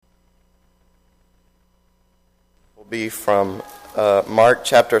be from Mark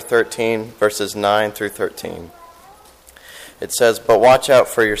chapter 13, verses 9 through 13. It says, "But watch out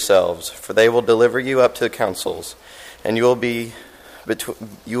for yourselves, for they will deliver you up to the councils, and you will be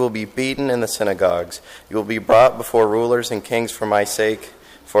beaten in the synagogues. You will be brought before rulers and kings for my sake,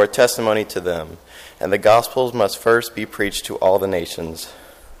 for a testimony to them. And the gospel must first be preached to all the nations.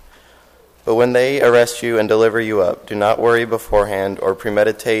 But when they arrest you and deliver you up, do not worry beforehand or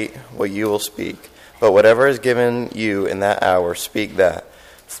premeditate what you will speak. But whatever is given you in that hour, speak that.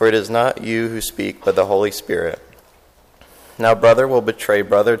 For it is not you who speak, but the Holy Spirit. Now brother will betray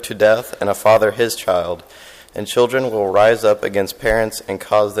brother to death, and a father his child. And children will rise up against parents and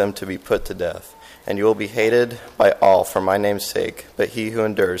cause them to be put to death. And you will be hated by all for my name's sake, but he who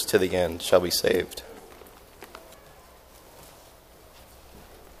endures to the end shall be saved."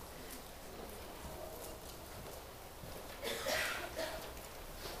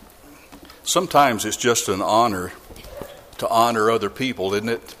 Sometimes it's just an honor to honor other people, isn't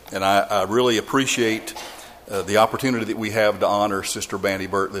it? And I really appreciate the opportunity that we have to honor Sister Bandy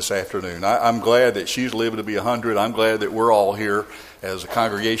Burt this afternoon. I'm glad that she's living to be 100. I'm glad that we're all here as a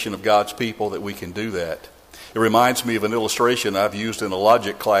congregation of God's people that we can do that. It reminds me of an illustration I've used in a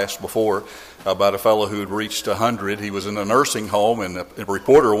logic class before about a fellow who had reached 100. He was in a nursing home, and a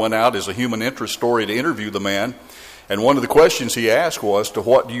reporter went out as a human interest story to interview the man. And one of the questions he asked was, "To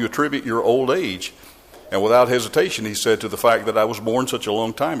what do you attribute your old age?" And without hesitation, he said, "To the fact that I was born such a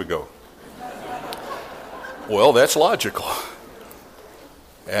long time ago." Well, that's logical.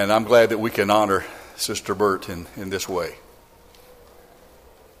 And I'm glad that we can honor Sister Burt in this way.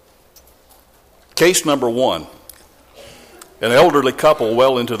 Case number one. An elderly couple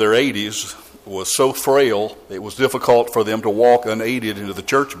well into their 80s was so frail it was difficult for them to walk unaided into the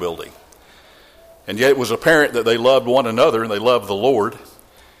church building. And yet it was apparent that they loved one another and they loved the Lord.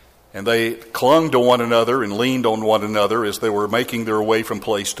 And they clung to one another and leaned on one another as they were making their way from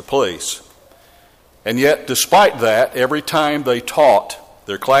place to place. And yet, despite that, every time they taught,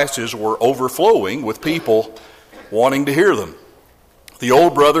 their classes were overflowing with people wanting to hear them. The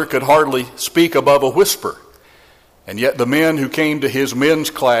old brother could hardly speak above a whisper. And yet the men who came to his men's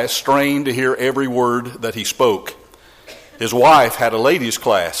class strained to hear every word that he spoke. His wife had a ladies'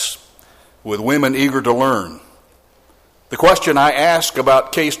 class with women eager to learn. The question I asked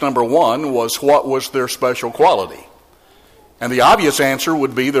about case number one was, what was their special quality? And the obvious answer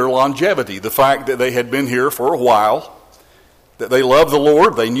would be their longevity, the fact that they had been here for a while, that they loved the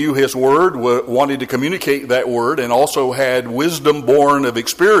Lord, they knew His Word, wanted to communicate that Word, and also had wisdom born of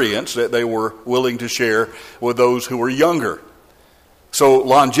experience that they were willing to share with those who were younger. So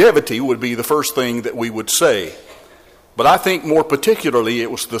longevity would be the first thing that we would say. But I think more particularly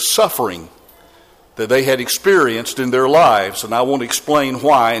it was the suffering that they had experienced in their lives, and I want to explain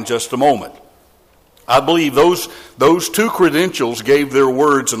why in just a moment. I believe those two credentials gave their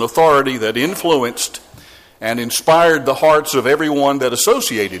words an authority that influenced and inspired the hearts of everyone that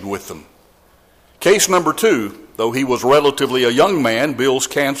associated with them. Case number two, though he was relatively a young man, Bill's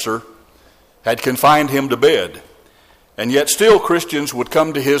cancer had confined him to bed. And yet still Christians would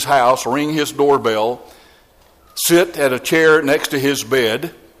come to his house, ring his doorbell, sit at a chair next to his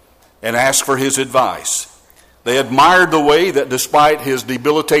bed, and ask for his advice. They admired the way that despite his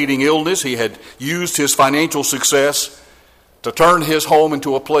debilitating illness, he had used his financial success to turn his home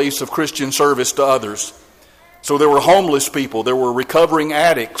into a place of Christian service to others. So there were homeless people, there were recovering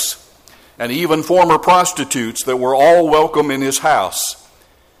addicts, and even former prostitutes that were all welcome in his house.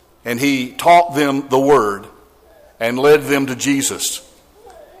 And he taught them the Word and led them to Jesus.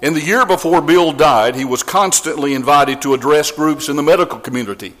 In the year before Bill died, he was constantly invited to address groups in the medical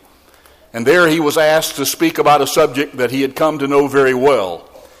community. And there he was asked to speak about a subject that he had come to know very well,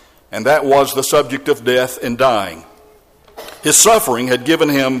 and that was the subject of death and dying. His suffering had given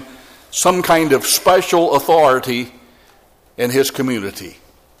him some kind of special authority in his community.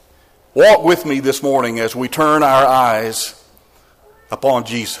 Walk with me this morning as we turn our eyes upon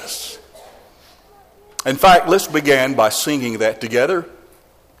Jesus. In fact, let's begin by singing that together.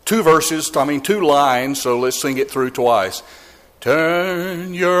 Two lines, so let's sing it through twice.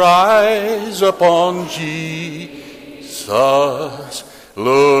 Turn your eyes upon Jesus,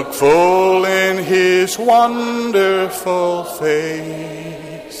 look full in His wonderful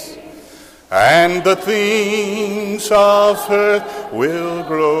face, and the things of earth will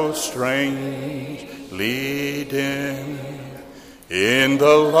grow strangely dim in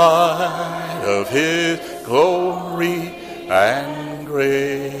the light of His glory and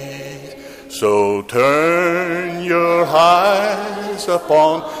grace. So turn your eyes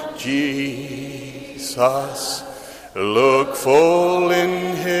upon Jesus, look full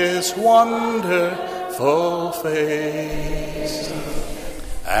in His wonderful full face,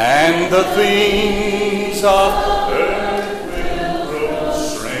 and the things of earth will grow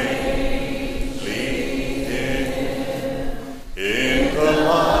strangely dim in the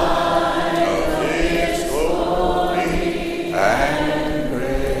light of His glory and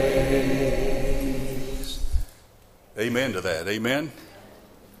grace. Amen to that. Amen.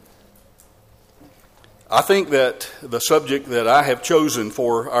 I think that the subject that I have chosen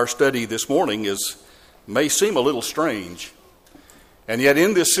for our study this morning may seem a little strange. And yet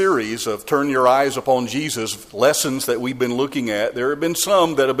in this series of Turn Your Eyes Upon Jesus lessons that we've been looking at, there have been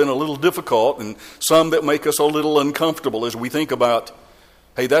some that have been a little difficult and some that make us a little uncomfortable as we think about,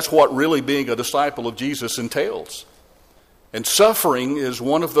 hey, that's what really being a disciple of Jesus entails. And suffering is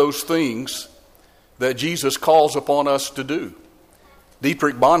one of those things that Jesus calls upon us to do.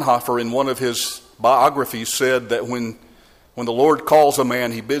 Dietrich Bonhoeffer, in one of his biographies, said that when the Lord calls a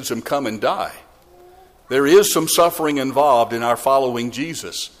man, He bids him come and die. There is some suffering involved in our following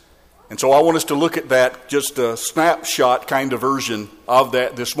Jesus. And so I want us to look at that, just a snapshot kind of version of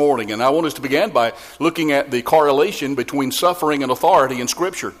that this morning. And I want us to begin by looking at the correlation between suffering and authority in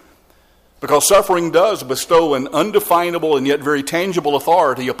Scripture. Because suffering does bestow an undefinable and yet very tangible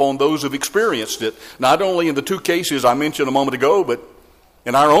authority upon those who've experienced it, not only in the two cases I mentioned a moment ago, but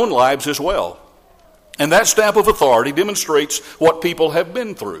in our own lives as well. And that stamp of authority demonstrates what people have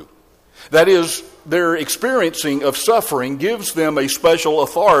been through. That is, their experiencing of suffering gives them a special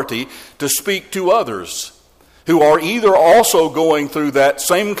authority to speak to others who are either also going through that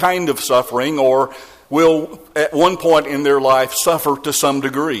same kind of suffering or will at one point in their life suffer to some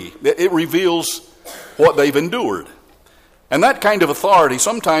degree. It reveals what they've endured. And that kind of authority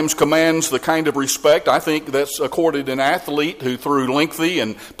sometimes commands the kind of respect, I think, that's accorded an athlete who through lengthy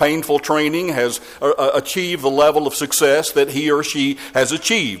and painful training has achieved the level of success that he or she has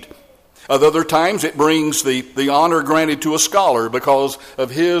achieved. At other times it brings the honor granted to a scholar because of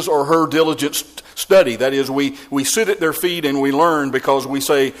his or her diligent study. That is, we sit at their feet and we learn because we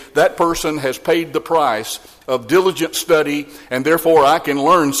say that person has paid the price of diligent study and therefore I can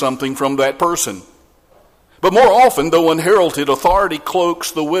learn something from that person. But more often, though unheralded, authority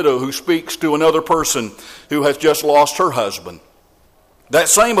cloaks the widow who speaks to another person who has just lost her husband. That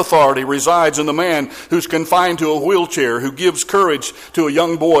same authority resides in the man who's confined to a wheelchair, who gives courage to a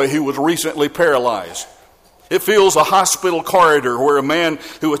young boy who was recently paralyzed. It fills a hospital corridor where a man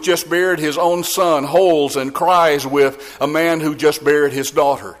who has just buried his own son holds and cries with a man who just buried his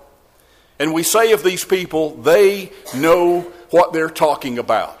daughter. And we say of these people, they know what they're talking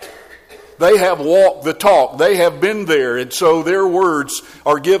about. They have walked the talk. They have been there. And so their words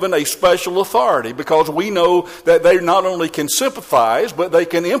are given a special authority because we know that they not only can sympathize, but they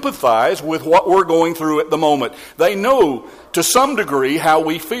can empathize with what we're going through at the moment. They know to some degree how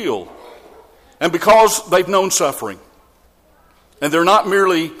we feel. And because they've known suffering, and they're not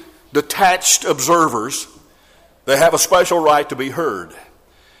merely detached observers, they have a special right to be heard.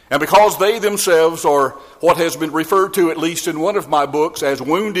 And because they themselves are what has been referred to, at least in one of my books, as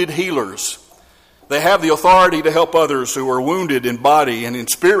wounded healers, they have the authority to help others who are wounded in body and in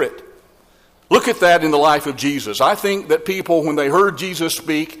spirit. Look at that in the life of Jesus. I think that people, when they heard Jesus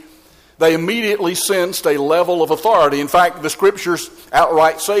speak, they immediately sensed a level of authority. In fact, the Scriptures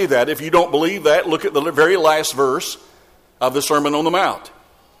outright say that. If you don't believe that, look at the very last verse of the Sermon on the Mount.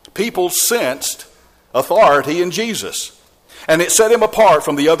 People sensed authority in Jesus. And it set him apart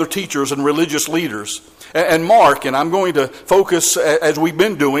from the other teachers and religious leaders. And Mark, and I'm going to focus, as we've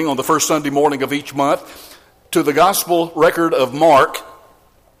been doing on the first Sunday morning of each month, to the gospel record of Mark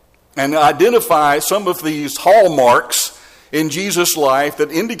and identify some of these hallmarks in Jesus' life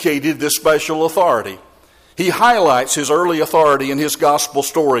that indicated this special authority. He highlights his early authority in his gospel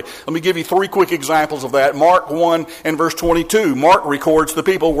story. Let me give you three quick examples of that. Mark 1 and verse 22. Mark records the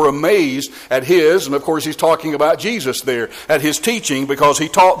people were amazed at his, and of course he's talking about Jesus there, at his teaching because he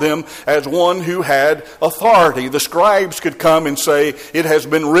taught them as one who had authority. The scribes could come and say, it has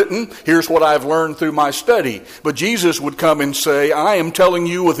been written, here's what I've learned through my study. But Jesus would come and say, I am telling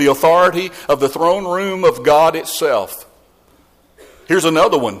you with the authority of the throne room of God itself. Here's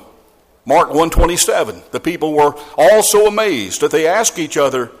another one. Mark 1:27, the people were all so amazed that they asked each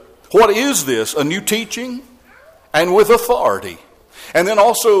other, what is this, a new teaching? And with authority. And then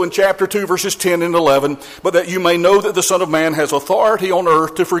also in chapter 2, verses 10 and 11, but that you may know that the Son of Man has authority on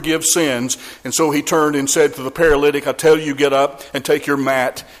earth to forgive sins. And so he turned and said to the paralytic, I tell you, get up and take your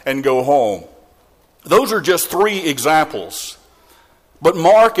mat and go home. Those are just three examples. But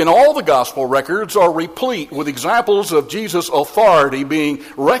Mark and all the gospel records are replete with examples of Jesus' authority being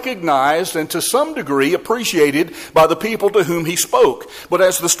recognized and to some degree appreciated by the people to whom he spoke. But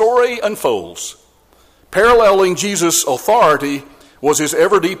as the story unfolds, Paralleling Jesus' authority was his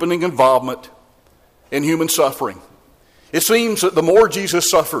ever-deepening involvement in human suffering. It seems that the more Jesus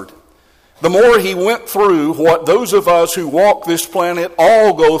suffered, the more he went through what those of us who walk this planet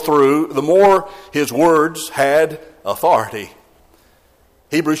all go through, the more his words had authority.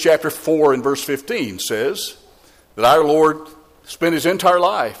 Hebrews chapter 4 and verse 15 says that our Lord spent his entire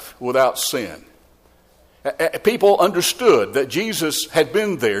life without sin. People understood that Jesus had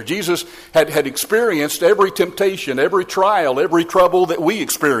been there. Jesus had experienced every temptation, every trial, every trouble that we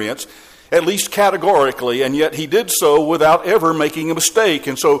experience, at least categorically, and yet he did so without ever making a mistake.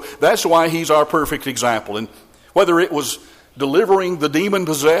 And so that's why he's our perfect example. And whether it was delivering the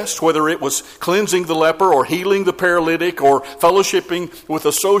demon-possessed, whether it was cleansing the leper or healing the paralytic or fellowshipping with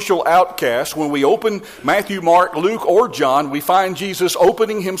a social outcast, when we open Matthew, Mark, Luke, or John, we find Jesus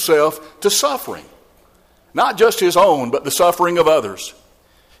opening himself to suffering. Not just his own, but the suffering of others.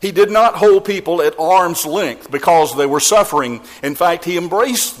 He did not hold people at arm's length because they were suffering. In fact, he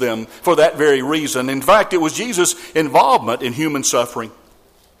embraced them for that very reason. In fact, it was Jesus' involvement in human suffering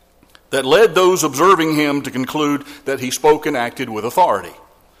that led those observing him to conclude that he spoke and acted with authority.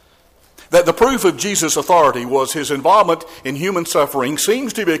 That the proof of Jesus' authority was his involvement in human suffering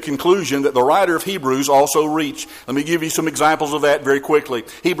seems to be a conclusion that the writer of Hebrews also reached. Let me give you some examples of that very quickly.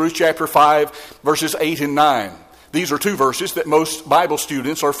 Hebrews chapter 5, verses 8 and 9. These are two verses that most Bible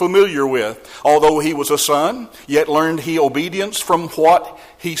students are familiar with. Although he was a son, yet learned he obedience from what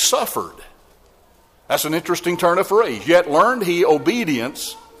he suffered. That's an interesting turn of phrase. Yet learned he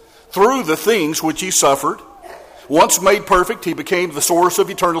obedience through the things which he suffered. Once made perfect, he became the source of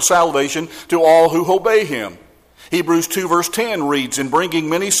eternal salvation to all who obey him. Hebrews 2 verse 10 reads, in bringing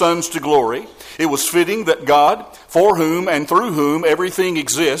many sons to glory, it was fitting that God, for whom and through whom everything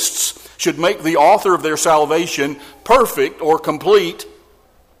exists, should make the author of their salvation perfect or complete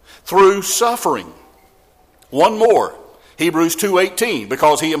through suffering. One more. Hebrews 2:18,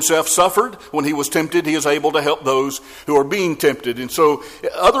 because he himself suffered when he was tempted, he is able to help those who are being tempted. And so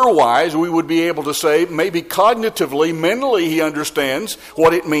otherwise we would be able to say maybe cognitively, mentally he understands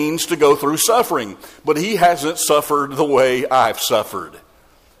what it means to go through suffering. But he hasn't suffered the way I've suffered.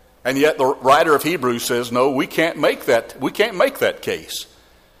 And yet the writer of Hebrews says, no, we can't make that case.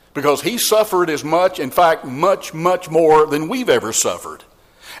 Because he suffered as much, in fact, much, much more than we've ever suffered.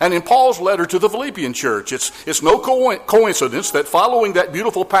 And in Paul's letter to the Philippian church, it's no coincidence that following that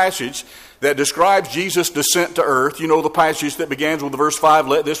beautiful passage that describes Jesus' descent to earth, you know, the passage that begins with verse 5,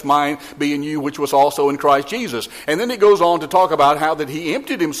 let this mind be in you which was also in Christ Jesus. And then it goes on to talk about how that he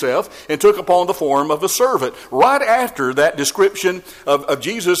emptied himself and took upon the form of a servant. Right after that description of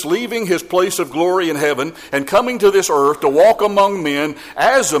Jesus leaving his place of glory in heaven and coming to this earth to walk among men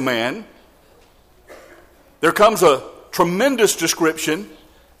as a man, there comes a tremendous description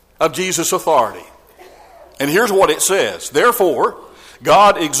of Jesus' authority. And here's what it says. Therefore,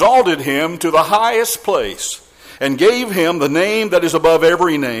 God exalted him to the highest place and gave him the name that is above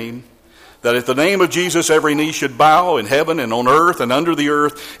every name, that at the name of Jesus every knee should bow in heaven and on earth and under the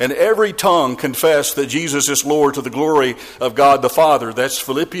earth, and every tongue confess that Jesus is Lord to the glory of God the Father. That's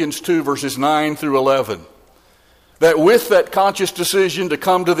Philippians 2 verses 9 through 11. That with that conscious decision to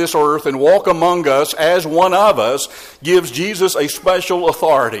come to this earth and walk among us as one of us gives Jesus a special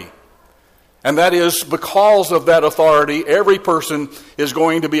authority. And that is because of that authority, every person is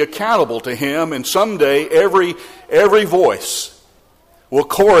going to be accountable to him, and someday every voice will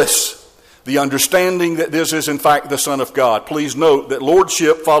chorus the understanding that this is in fact the Son of God. Please note that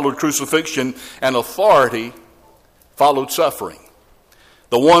lordship followed crucifixion and authority followed suffering.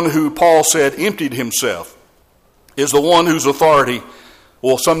 The one who Paul said emptied himself is the one whose authority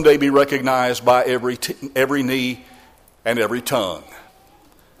will someday be recognized by every knee and every tongue.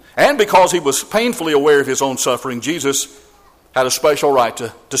 And because he was painfully aware of his own suffering, Jesus had a special right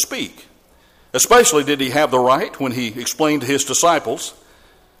to speak. Especially did he have the right when he explained to his disciples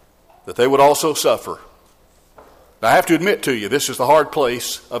that they would also suffer. Now, I have to admit to you, this is the hard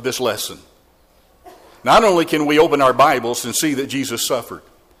place of this lesson. Not only can we open our Bibles and see that Jesus suffered,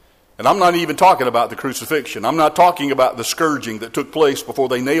 and I'm not even talking about the crucifixion. I'm not talking about the scourging that took place before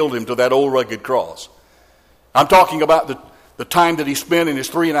they nailed him to that old rugged cross. I'm talking about the time that he spent in his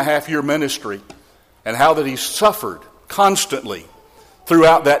 3.5-year ministry and how that he suffered constantly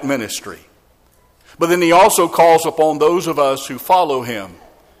throughout that ministry. But then he also calls upon those of us who follow him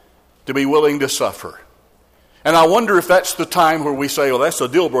to be willing to suffer. And I wonder if that's the time where we say, well, that's a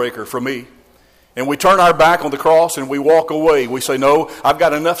deal breaker for me. And we turn our back on the cross and we walk away. We say, no, I've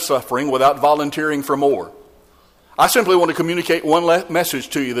got enough suffering without volunteering for more. I simply want to communicate one message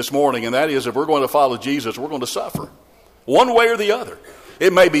to you this morning, and that is if we're going to follow Jesus, we're going to suffer. One way or the other.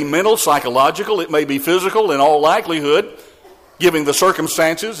 It may be mental, psychological, it may be physical. In all likelihood, given the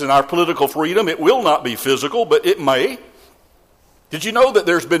circumstances and our political freedom, it will not be physical, but it may. Did you know that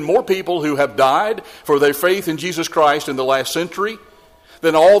there's been more people who have died for their faith in Jesus Christ in the last century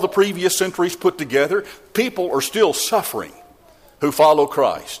than all the previous centuries put together? People are still suffering who follow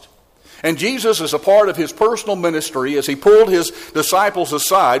Christ. And Jesus, as a part of his personal ministry, as he pulled his disciples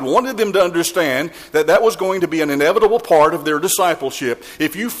aside, wanted them to understand that that was going to be an inevitable part of their discipleship.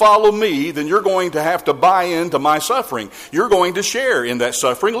 If you follow me, then you're going to have to buy into my suffering. You're going to share in that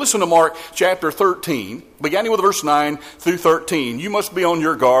suffering. Listen to Mark chapter 13, beginning with verse 9 through 13. You must be on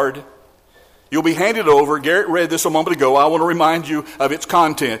your guard. You'll be handed over. Garrett read this a moment ago. I want to remind you of its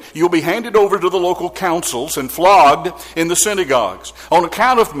content. You'll be handed over to the local councils and flogged in the synagogues. On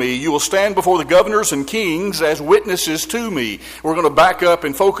account of me, you will stand before the governors and kings as witnesses to me. We're going to back up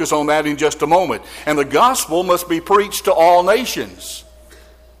and focus on that in just a moment. And the gospel must be preached to all nations.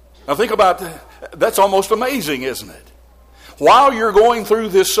 Now think about that. That's almost amazing, isn't it? While you're going through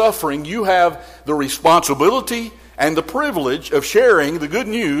this suffering, you have the responsibility and the privilege of sharing the good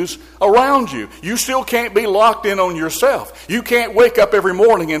news around you. You still can't be locked in on yourself. You can't wake up every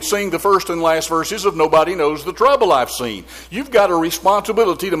morning and sing the first and last verses of Nobody Knows the Trouble I've Seen. You've got a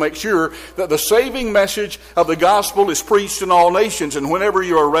responsibility to make sure that the saving message of the gospel is preached in all nations. And whenever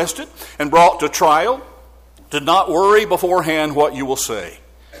you're arrested and brought to trial, do not worry beforehand what you will say,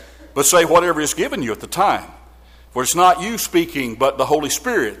 but say whatever is given you at the time. For it's not you speaking, but the Holy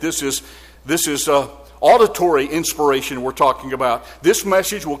Spirit. This is auditory inspiration we're talking about. This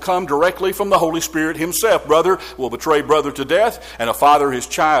message will come directly from the Holy Spirit himself. Brother will betray brother to death, and a father his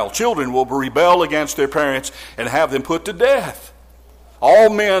child. Children will rebel against their parents and have them put to death. All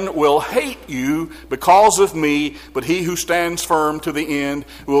men will hate you because of me, but he who stands firm to the end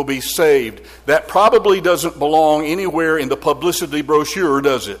will be saved. That probably doesn't belong anywhere in the publicity brochure,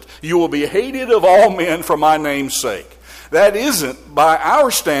 does it? You will be hated of all men for my name's sake. That isn't, by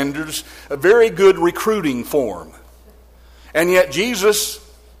our standards, a very good recruiting form. And yet Jesus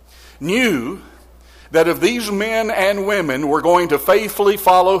knew that if these men and women were going to faithfully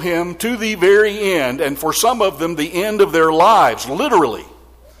follow him to the very end, and for some of them the end of their lives, literally,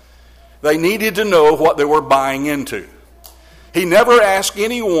 they needed to know what they were buying into. He never asked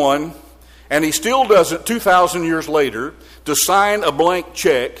anyone, and he still doesn't 2,000 years later, to sign a blank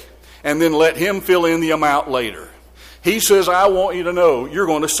check and then let him fill in the amount later. He says, I want you to know you're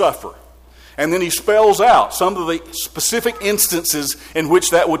going to suffer. And then he spells out some of the specific instances in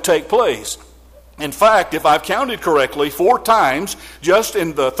which that would take place. In fact, if I've counted correctly, 4 times, just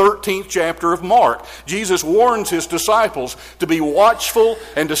in the 13th chapter of Mark, Jesus warns his disciples to be watchful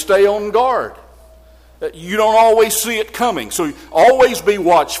and to stay on guard. You don't always see it coming. So always be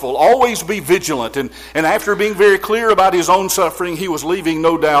watchful, always be vigilant. And after being very clear about his own suffering, he was leaving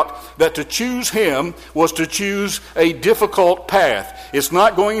no doubt that to choose him was to choose a difficult path. It's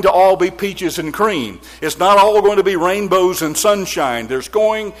not going to all be peaches and cream. It's not all going to be rainbows and sunshine. There's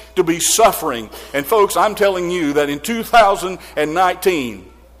going to be suffering. And folks, I'm telling you that in 2019,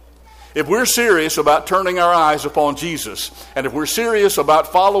 if we're serious about turning our eyes upon Jesus, and if we're serious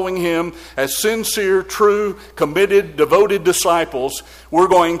about following him as sincere, true, committed, devoted disciples, we're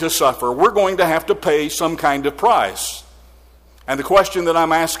going to suffer. We're going to have to pay some kind of price. And the question that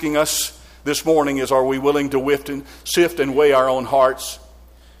I'm asking us this morning is, are we willing to sift and weigh our own hearts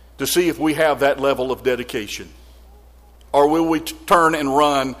to see if we have that level of dedication? Or will we turn and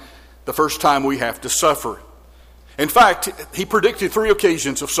run the first time we have to suffer? In fact, he predicted 3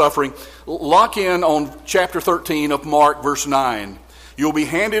 occasions of suffering. Lock in on chapter 13 of Mark, verse 9. You'll be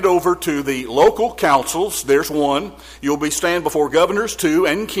handed over to the local councils. There's 1. You'll be stand before governors, 2,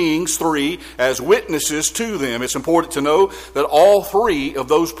 and kings, 3, as witnesses to them. It's important to know that all 3 of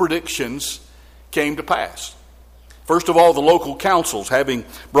those predictions came to pass. First of all, the local councils, having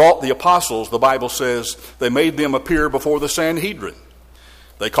brought the apostles, the Bible says, they made them appear before the Sanhedrin.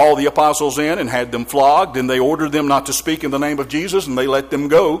 They called the apostles in and had them flogged, and they ordered them not to speak in the name of Jesus, and they let them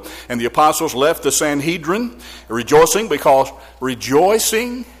go. And the apostles left the Sanhedrin rejoicing because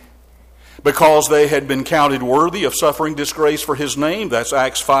they had been counted worthy of suffering disgrace for his name. That's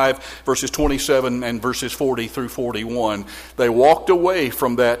Acts 5, verses 27 and verses 40 through 41. They walked away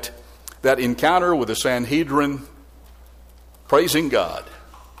from that encounter with the Sanhedrin, praising God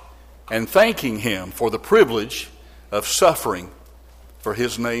and thanking him for the privilege of suffering for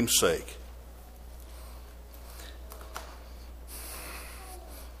his name's sake.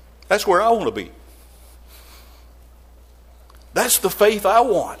 That's where I want to be. That's the faith I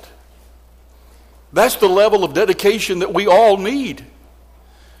want. That's the level of dedication that we all need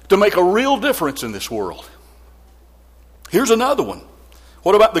to make a real difference in this world. Here's another one.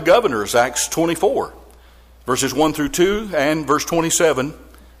 What about the governors? Acts 24, verses 1 through 2 and verse 27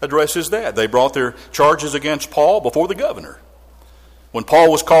 addresses that. They brought their charges against Paul before the governor. When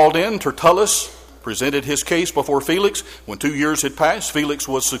Paul was called in, Tertullus presented his case before Felix. When 2 years had passed, Felix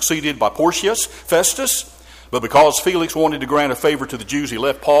was succeeded by Porcius Festus. But because Felix wanted to grant a favor to the Jews, he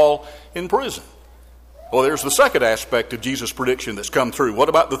left Paul in prison. Well, there's the second aspect of Jesus' prediction that's come through. What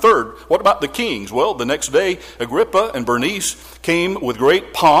about the third? What about the kings? Well, the next day, Agrippa and Bernice came with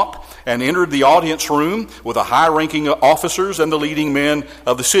great pomp and entered the audience room with the high-ranking officers and the leading men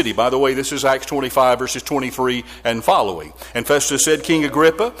of the city. By the way, this is Acts 25, verses 23 and following. And Festus said, King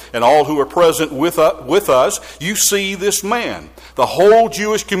Agrippa, and all who are present with us, you see this man. The whole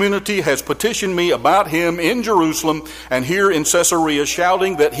Jewish community has petitioned me about him in Jerusalem and here in Caesarea,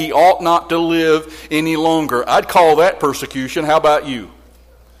 shouting that he ought not to live any longer. I'd call that persecution. How about you?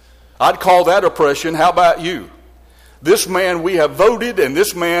 I'd call that oppression. How about you? This man we have voted, and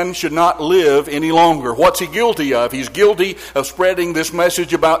this man should not live any longer. What's he guilty of? He's guilty of spreading this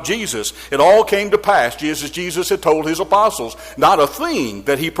message about Jesus. It all came to pass just as Jesus had told his apostles. Not a thing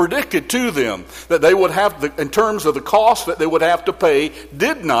that he predicted to them that they would have, in terms of the cost that they would have to pay,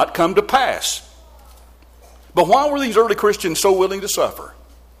 did not come to pass. But why were these early Christians so willing to suffer?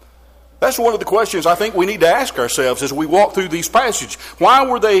 That's one of the questions I think we need to ask ourselves as we walk through these passages. Why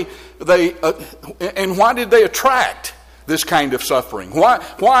were and why did they attract this kind of suffering?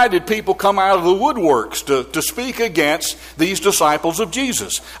 Why did people come out of the woodworks to speak against these disciples of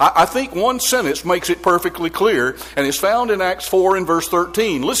Jesus? I think one sentence makes it perfectly clear, and it's found in Acts 4 and verse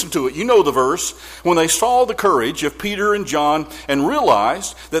 13. Listen to it. You know the verse. When they saw the courage of Peter and John and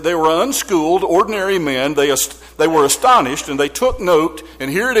realized that they were unschooled, ordinary men, they were astonished, and they took note, and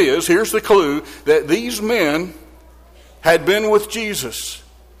here it is, here's the clue, that these men had been with Jesus.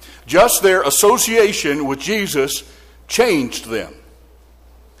 Just their association with Jesus changed them.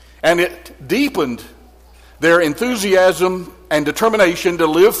 And it deepened their enthusiasm and determination to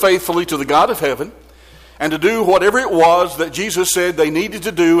live faithfully to the God of heaven and to do whatever it was that Jesus said they needed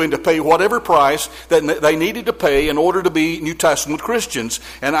to do and to pay whatever price that they needed to pay in order to be New Testament Christians.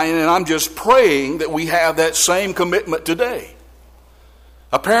 And I'm just praying that we have that same commitment today.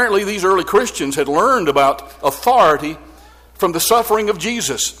 Apparently, these early Christians had learned about authority from the suffering of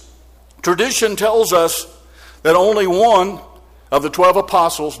Jesus. Tradition tells us that only one of the 12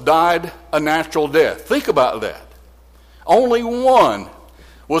 apostles died a natural death. Think about that. Only one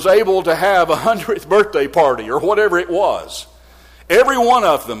was able to have a 100th birthday party or whatever it was. Every one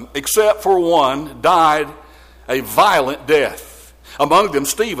of them, except for one, died a violent death. Among them,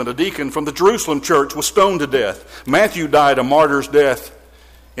 Stephen, a deacon from the Jerusalem church, was stoned to death. Matthew died a martyr's death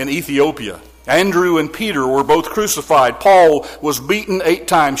in Ethiopia. Andrew and Peter were both crucified. Paul was beaten 8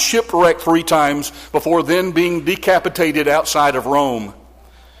 times, shipwrecked 3 times, before then being decapitated outside of Rome.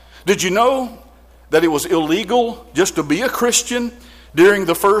 Did you know that it was illegal just to be a Christian during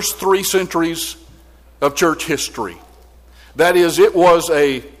the first 3 centuries of church history? That is, it was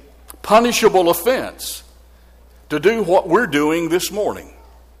a punishable offense to do what we're doing this morning.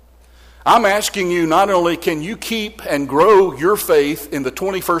 I'm asking you, not only can you keep and grow your faith in the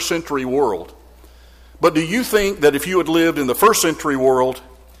 21st century world, but do you think that if you had lived in the first century world,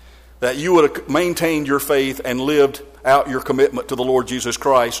 that you would have maintained your faith and lived out your commitment to the Lord Jesus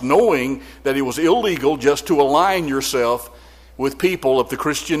Christ, knowing that it was illegal just to align yourself with people of the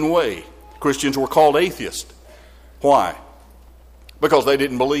Christian way? Christians were called atheists. Why? Because they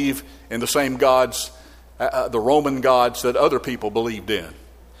didn't believe in the same gods, the Roman gods that other people believed in.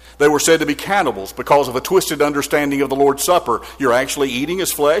 They were said to be cannibals because of a twisted understanding of the Lord's Supper. You're actually eating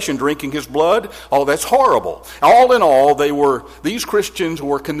his flesh and drinking his blood. Oh, that's horrible. All in all, these Christians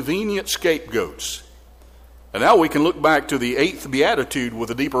were convenient scapegoats. And now we can look back to the 8th Beatitude with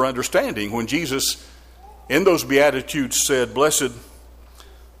a deeper understanding when Jesus, in those Beatitudes, said, "Blessed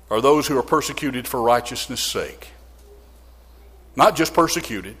are those who are persecuted for righteousness' sake." Not just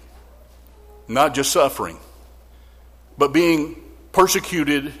persecuted, not just suffering, but being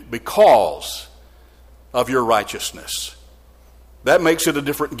persecuted because of your righteousness. That makes it a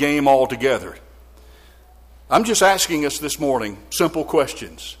different game altogether. I'm just asking us this morning simple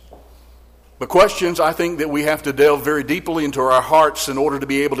questions. But questions I think that we have to delve very deeply into our hearts in order to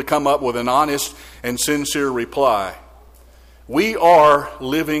be able to come up with an honest and sincere reply. We are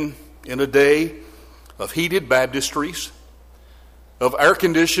living in a day of heated baptistries, of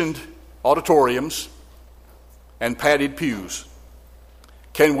air-conditioned auditoriums, and padded pews.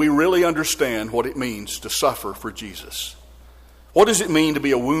 Can we really understand what it means to suffer for Jesus? What does it mean to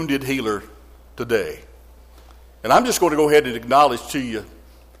be a wounded healer today? And I'm just going to go ahead and acknowledge to you,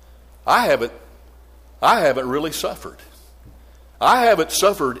 I haven't really suffered. I haven't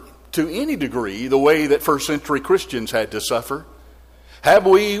suffered to any degree the way that first century Christians had to suffer. Have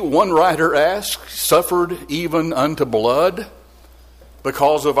we, one writer asked, suffered even unto blood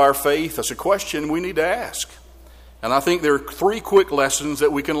because of our faith? That's a question we need to ask. And I think there are 3 quick lessons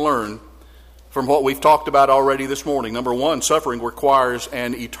that we can learn from what we've talked about already this morning. Number 1, suffering requires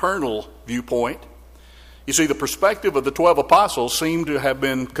an eternal viewpoint. You see, the perspective of the 12 apostles seemed to have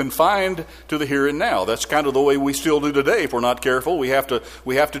been confined to the here and now. That's kind of the way we still do today. If we're not careful, we have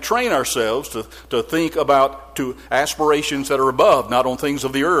to train ourselves to think about to aspirations that are above, not on things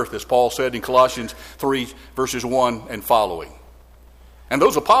of the earth, as Paul said in Colossians 3, verses 1 and following. And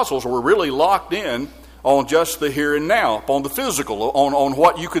those apostles were really locked in on just the here and now, on the physical, on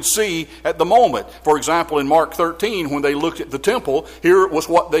what you could see at the moment. For example, in Mark 13, when they looked at the temple, here was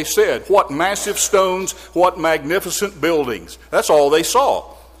what they said. What massive stones, what magnificent buildings. That's all they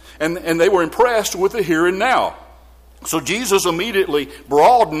saw. And they were impressed with the here and now. So Jesus immediately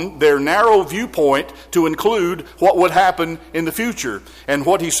broadened their narrow viewpoint to include what would happen in the future. And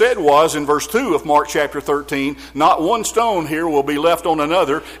what he said was, in verse 2 of Mark chapter 13, not one stone here will be left on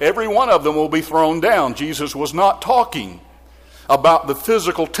another. Every one of them will be thrown down. Jesus was not talking about the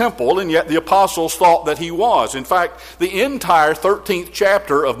physical temple, and yet the apostles thought that he was. In fact, the entire 13th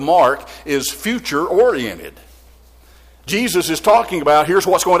chapter of Mark is future-oriented. Jesus is talking about here's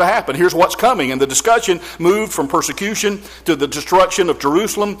what's going to happen, here's what's coming. And the discussion moved from persecution to the destruction of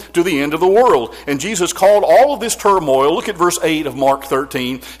Jerusalem to the end of the world. And Jesus called all of this turmoil, look at verse 8 of Mark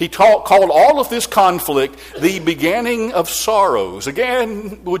 13, he called all of this conflict the beginning of sorrows.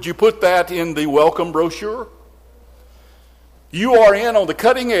 Again, would you put that in the welcome brochure? You are in on the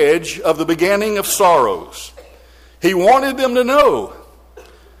cutting edge of the beginning of sorrows. He wanted them to know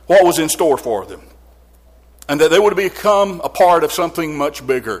what was in store for them. And that they would become a part of something much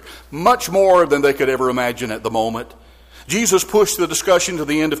bigger, much more than they could ever imagine at the moment. Jesus pushed the discussion to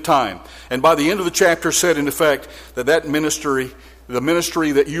the end of time. And by the end of the chapter said, in effect, that ministry, the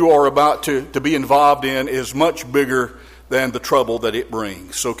ministry that you are about to be involved in is much bigger than the trouble that it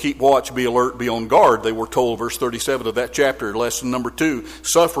brings. So keep watch, be alert, be on guard, they were told, verse 37 of that chapter, lesson number 2.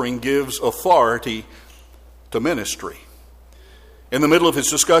 Suffering gives authority to ministry. In the middle of his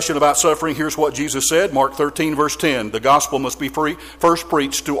discussion about suffering, here's what Jesus said, Mark 13, verse 10. The gospel must be first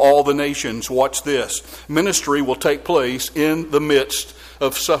preached to all the nations. Watch this. Ministry will take place in the midst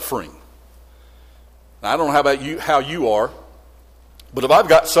of suffering. Now, I don't know how you are, but if I've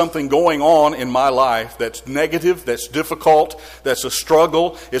got something going on in my life that's negative, that's difficult, that's a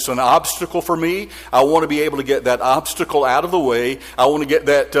struggle, it's an obstacle for me, I want to be able to get that obstacle out of the way. I want to get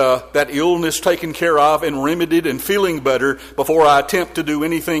that illness taken care of and remedied and feeling better before I attempt to do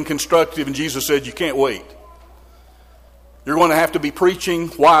anything constructive. And Jesus said, you can't wait. You're going to have to be preaching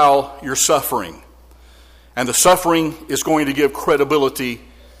while you're suffering. And the suffering is going to give credibility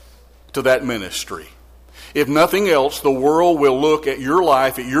to that ministry. If nothing else, the world will look at your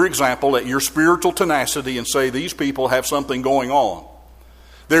life, at your example, at your spiritual tenacity and say, these people have something going on.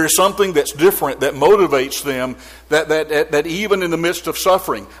 There is something that's different that motivates them that even in the midst of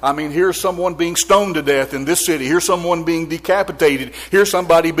suffering. I mean, here's someone being stoned to death in this city. Here's someone being decapitated. Here's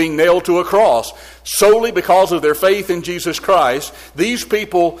somebody being nailed to a cross. Solely because of their faith in Jesus Christ. These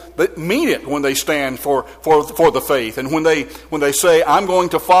people that mean it when they stand for the faith. And when they say, I'm going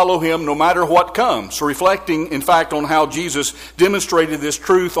to follow him no matter what comes. So reflecting, in fact, on how Jesus demonstrated this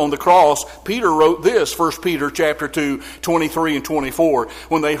truth on the cross, Peter wrote this, 1 Peter chapter 2, 23 and 24.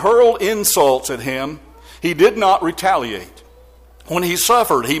 When they hurled insults at him, he did not retaliate. When he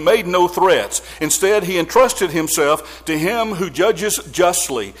suffered, he made no threats. Instead, he entrusted himself to him who judges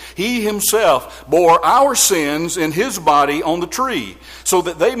justly. He himself bore our sins in his body on the tree, so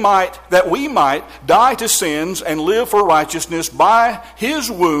that we might die to sins and live for righteousness. By his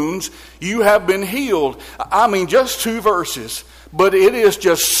wounds you have been healed. I mean, just 2 verses, but it is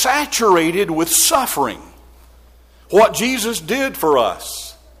just saturated with suffering. What Jesus did for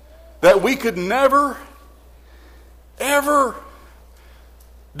us, that we could never, ever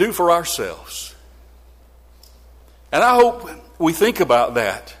do for ourselves. And I hope we think about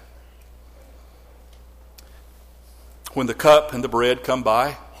that when the cup and the bread come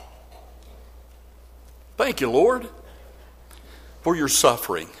by. Thank you, Lord, for your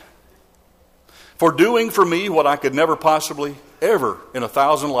suffering, for doing for me what I could never possibly, ever in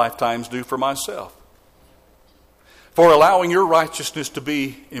 1,000 lifetimes do for myself, for allowing your righteousness to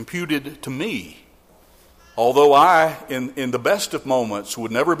be imputed to me. Although I, in the best of moments,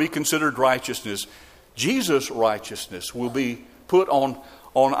 would never be considered righteousness, Jesus' righteousness will be put on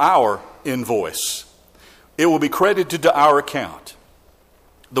our invoice. It will be credited to our account.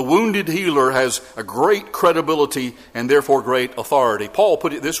 The wounded healer has a great credibility and therefore great authority. Paul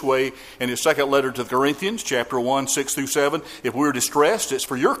put it this way in his second letter to the Corinthians, chapter 1, 6 through 7. If we're distressed, it's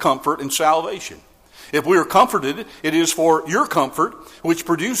for your comfort and salvation. If we are comforted, it is for your comfort, which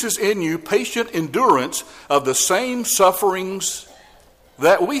produces in you patient endurance of the same sufferings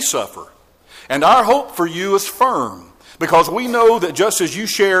that we suffer. And our hope for you is firm, because we know that just as you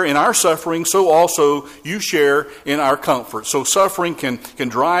share in our suffering, so also you share in our comfort. So suffering can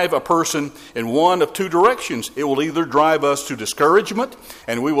drive a person in one of two directions. It will either drive us to discouragement,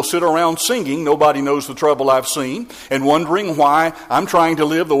 and we will sit around singing, "Nobody knows the trouble I've seen," and wondering why I'm trying to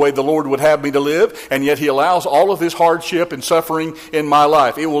live the way the Lord would have me to live, and yet He allows all of this hardship and suffering in my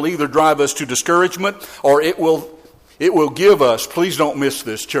life. It will either drive us to discouragement, or it will give us, please don't miss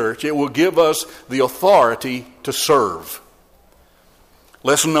this, church, it will give us the authority to serve.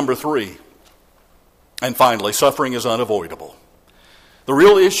 Lesson number 3. And finally, suffering is unavoidable. The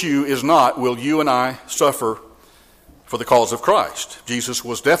real issue is not, will you and I suffer for the cause of Christ? Jesus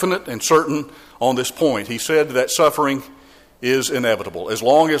was definite and certain on this point. He said that suffering is inevitable. As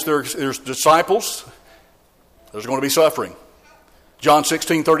long as there's disciples, there's going to be suffering. John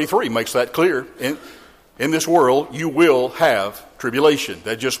 16:33 makes that clear. In this world, you will have tribulation.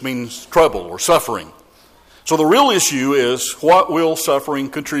 That just means trouble or suffering. So the real issue is, what will suffering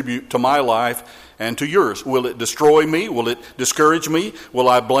contribute to my life and to yours? Will it destroy me? Will it discourage me? Will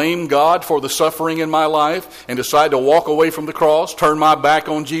I blame God for the suffering in my life and decide to walk away from the cross, turn my back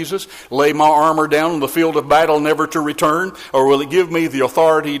on Jesus, lay my armor down on the field of battle, never to return? Or will it give me the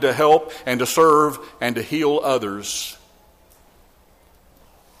authority to help and to serve and to heal others?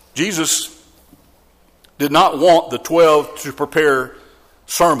 Jesus did not want the 12 to prepare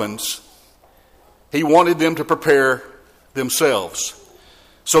sermons. He wanted them to prepare themselves.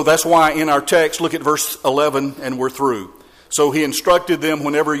 So that's why in our text, look at verse 11 and we're through. So he instructed them,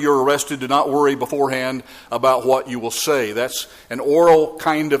 whenever you're arrested, do not worry beforehand about what you will say. That's an oral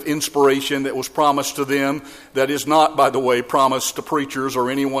kind of inspiration that was promised to them, that is not, by the way, promised to preachers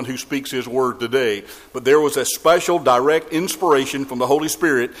or anyone who speaks His word today. But there was a special direct inspiration from the Holy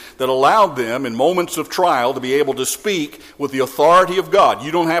Spirit that allowed them in moments of trial to be able to speak with the authority of God.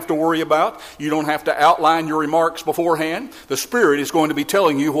 You don't have to worry about, you don't have to outline your remarks beforehand. The Spirit is going to be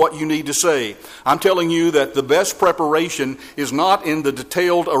telling you what you need to say. I'm telling you that the best preparation is not in the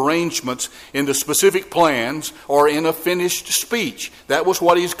detailed arrangements, in the specific plans, or in a finished speech. That was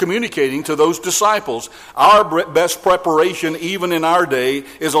what He's communicating to those disciples. Our best preparation, even in our day,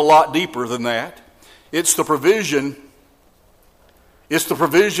 is a lot deeper than that. It's the provision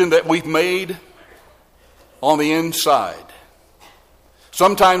that we've made on the inside.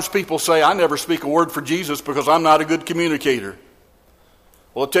 Sometimes people say, I never speak a word for Jesus because I'm not a good communicator.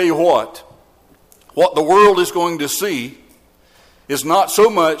 Well, I'll tell you what the world is going to see is not so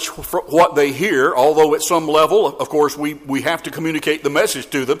much what they hear, although at some level, of course, we have to communicate the message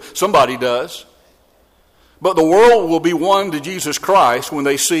to them. Somebody does. But the world will be won to Jesus Christ when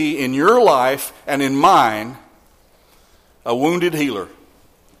they see in your life and in mine a wounded healer.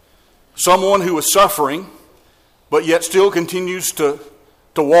 Someone who is suffering, but yet still continues to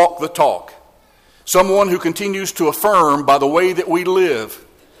walk the talk. Someone who continues to affirm by the way that we live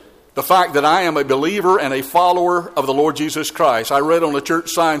the fact that I am a believer and a follower of the Lord Jesus Christ. I read on a church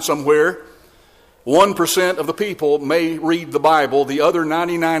sign somewhere, 1% of the people may read the Bible, the other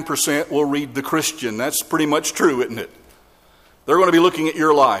 99% will read the Christian. That's pretty much true, isn't it? They're going to be looking at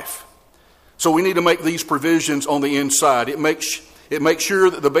your life. So we need to make these provisions on the inside. It makes sure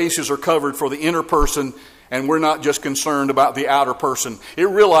that the bases are covered for the inner person, and we're not just concerned about the outer person. It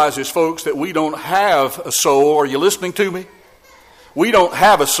realizes, folks, that we don't have a soul. Are you listening to me? We don't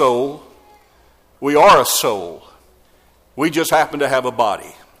have a soul. We are a soul. We just happen to have a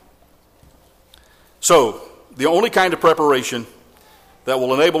body. So, the only kind of preparation that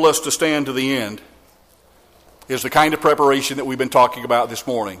will enable us to stand to the end is the kind of preparation that we've been talking about this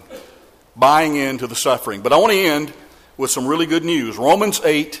morning. Buying into the suffering. But I want to end with some really good news. Romans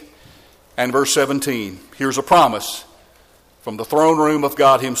 8 and verse 17. Here's a promise from the throne room of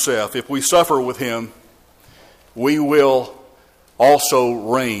God Himself. If we suffer with Him, we will also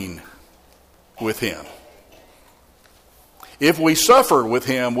reign with Him. If we suffer with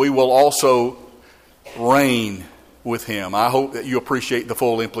Him, we will also reign with Him. I hope that you appreciate the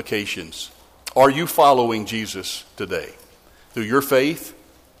full implications. Are you following Jesus today? Through your faith,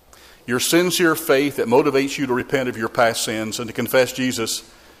 your sincere faith that motivates you to repent of your past sins and to confess Jesus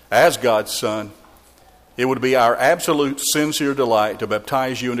as God's Son, it would be our absolute sincere delight to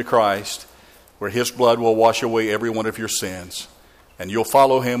baptize you into Christ, where His blood will wash away every one of your sins. And you'll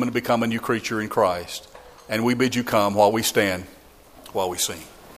follow Him and become a new creature in Christ. And we bid you come while we stand while we sing.